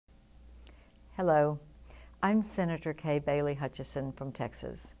Hello, I'm Senator Bailey Hutchison from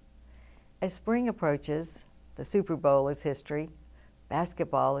Texas. As spring approaches, the Super Bowl is history,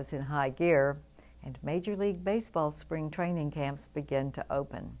 basketball is in high gear, and Major League Baseball spring training camps begin to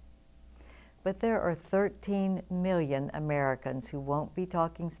open. But there are 13 million Americans who won't be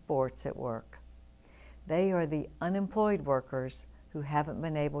talking sports at work. They are the unemployed workers who haven't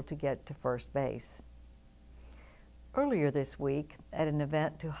been able to get to first base. Earlier this week, at an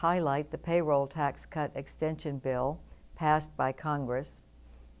event to highlight the payroll tax cut extension bill passed by Congress,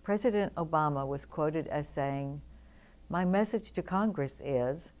 President Obama was quoted as saying, "My message to Congress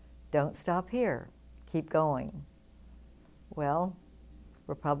is, don't stop here, keep going." Well,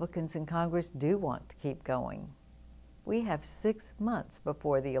 Republicans in Congress do want to keep going. We have 6 months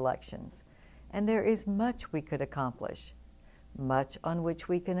before the elections, and there is much we could accomplish, much on which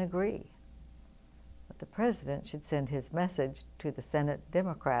we can agree. But the President should send his message to the Senate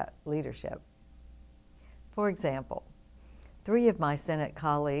Democrat leadership. For example, 3 of my Senate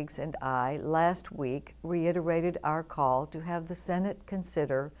colleagues and I last week reiterated our call to have the Senate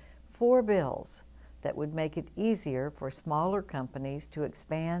consider 4 bills that would make it easier for smaller companies to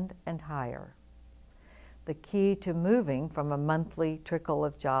expand and hire. The key to moving from a monthly trickle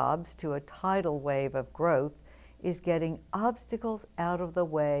of jobs to a tidal wave of growth is getting obstacles out of the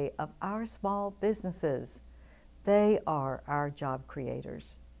way of our small businesses. They are our job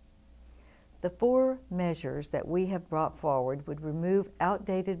creators. The 4 measures that we have brought forward would remove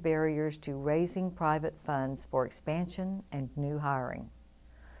outdated barriers to raising private funds for expansion and new hiring.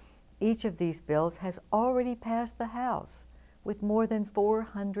 Each of these bills has already passed the House with more than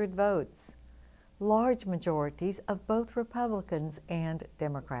 400 votes, large majorities of both Republicans and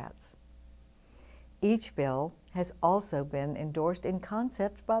Democrats. Each bill has also been endorsed in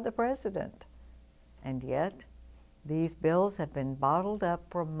concept by the President, and yet these bills have been bottled up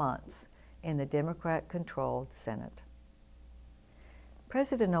for months in the Democrat-controlled Senate.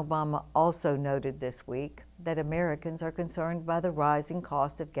 President Obama also noted this week that Americans are concerned by the rising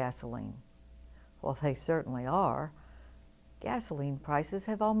cost of gasoline. Well, they certainly are. Gasoline prices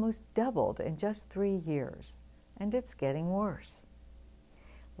have almost doubled in just 3 years, and it's getting worse.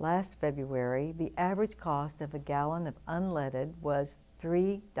 Last February, the average cost of a gallon of unleaded was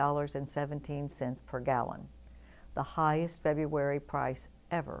 $3.17 per gallon, the highest February price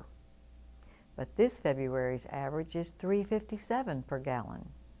ever. But this February's average is $3.57 per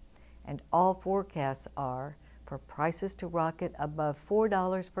gallon, and all forecasts are for prices to rocket above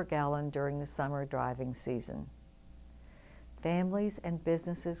 $4 per gallon during the summer driving season. Families and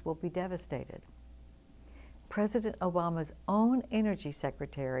businesses will be devastated. President Obama's own Energy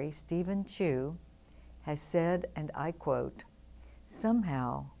Secretary, Stephen Chu, has said, and I quote,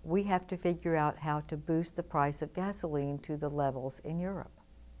 "Somehow we have to figure out how to boost the price of gasoline to the levels in Europe."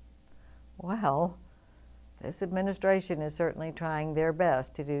 Well, this administration is certainly trying their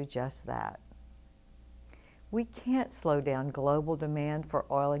best to do just that. We can't slow down global demand for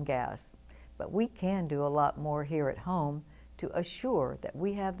oil and gas, but we can do a lot more here at home to assure that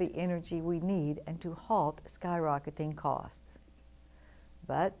we have the energy we need and to halt skyrocketing costs.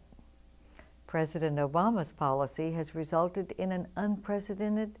 But President Obama's policy has resulted in an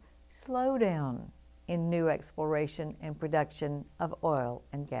unprecedented slowdown in new exploration and production of oil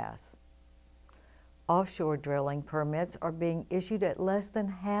and gas. Offshore drilling permits are being issued at less than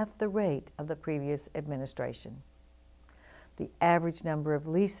half the rate of the previous administration. The average number of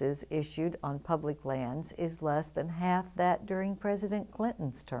leases issued on public lands is less than half that during President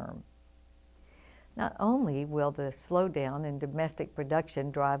Clinton's term. Not only will the slowdown in domestic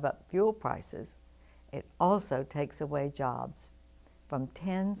production drive up fuel prices, it also takes away jobs from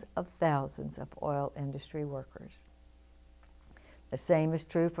tens of thousands of oil industry workers. The same is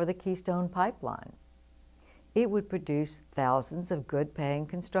true for the Keystone Pipeline. It would produce thousands of good-paying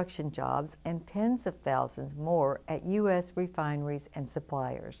construction jobs and tens of thousands more at U.S. refineries and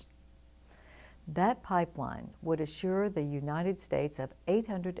suppliers. That pipeline would assure the United States of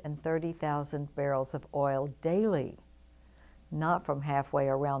 830,000 barrels of oil daily, not from halfway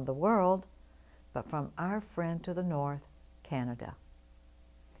around the world, but from our friend to the north, Canada.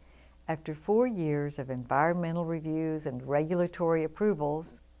 After 4 years of environmental reviews and regulatory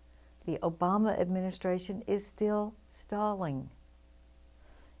approvals, the Obama administration is still stalling.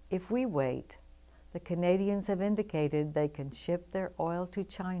 If we wait, the Canadians have indicated they can ship their oil to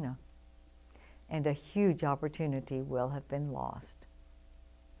China, and a huge opportunity will have been lost.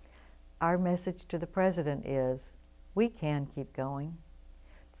 Our message to the President is, we can keep going.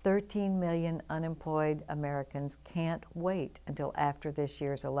 13 million unemployed Americans can't wait until after this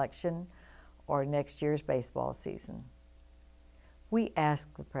year's election or next year's baseball season. We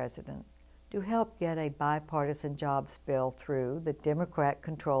ask the President to help get a bipartisan jobs bill through the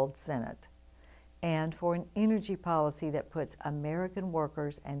Democrat-controlled Senate, and for an energy policy that puts American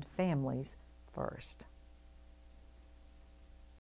workers and families first.